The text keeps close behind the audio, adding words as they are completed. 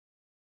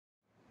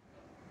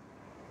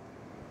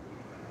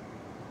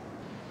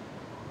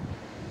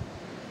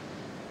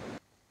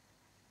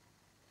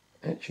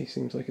Actually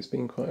seems like it's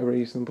been quite a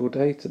reasonable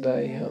day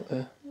today out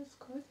there. It's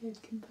quite good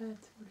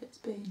compared to what it's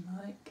been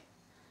like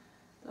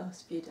the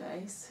last few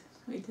days.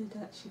 We did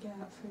actually get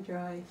out for a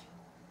drive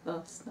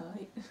last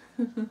night.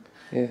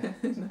 Yeah,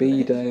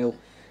 Bedale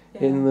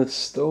in the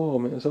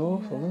storm. It was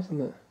awful,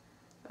 wasn't it?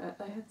 But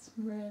they had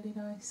some really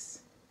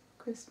nice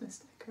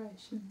Christmas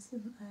decorations,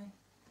 didn't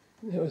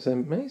they? It was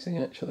amazing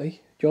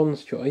actually.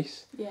 John's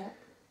choice. Yeah.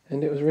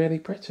 And it was really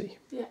pretty.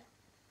 Yeah.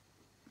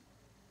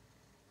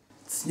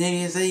 It's New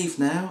Year's Eve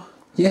now.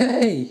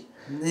 Yay!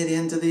 Near the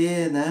end of the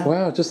year now.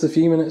 Wow, just a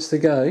few minutes to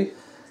go.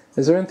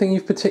 Is there anything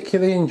you've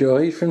particularly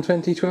enjoyed from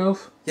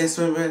 2012? Yes,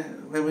 when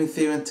we went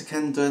to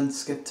Kendra and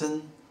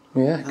Skipton.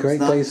 Yeah, great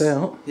days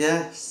out.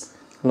 Yes.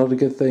 A lot of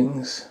good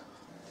things.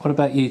 What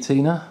about you,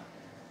 Tina?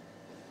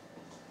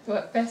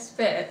 What best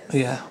bits?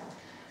 Yeah.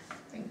 I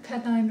think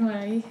Pennine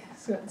Way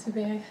has got to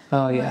be a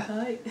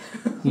highlight.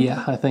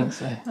 Yeah, I think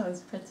so. That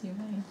was pretty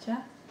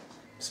major.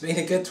 It's been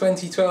a good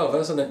 2012,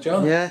 hasn't it,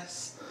 John?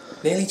 Yes.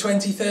 Nearly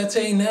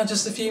 2013 now,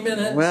 just a few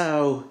minutes.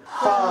 Wow.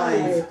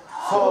 5,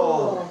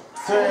 4,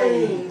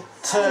 3,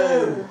 2,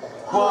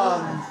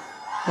 1.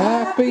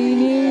 Happy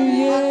New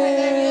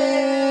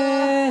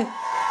Year!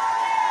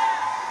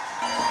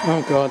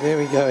 Oh God, here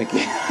we go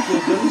again.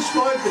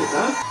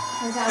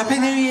 Happy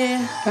New Year.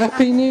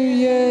 Happy New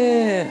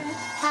Year!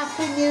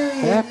 Happy New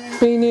Year!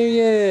 Happy New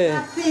Year!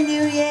 Happy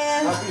New Year!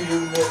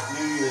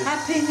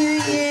 Happy New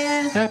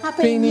Year.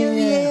 Happy New Year! Happy New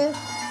Year!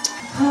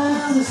 Happy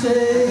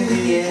New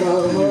Year.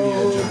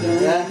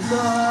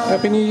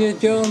 Happy New Year,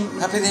 John!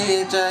 Happy New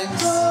Year,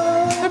 James.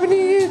 Happy New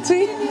Year,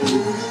 T!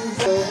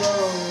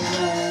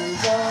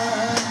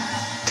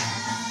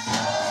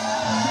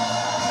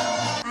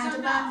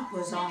 Adam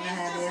was on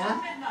earlier,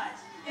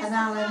 and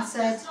Alan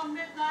said,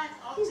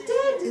 he's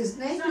dead,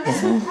 isn't he? I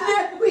said,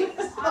 no,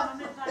 he's not.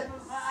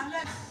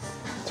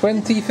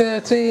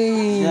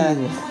 2013!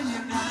 Yeah.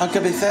 I'm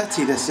going to be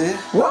 30 this year.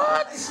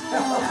 What?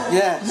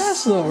 Yes.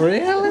 That's not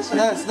real, is it?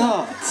 No, it's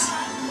not.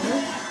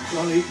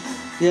 Johnny,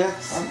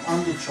 Yes.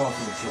 I'm the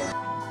chocolate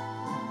chap.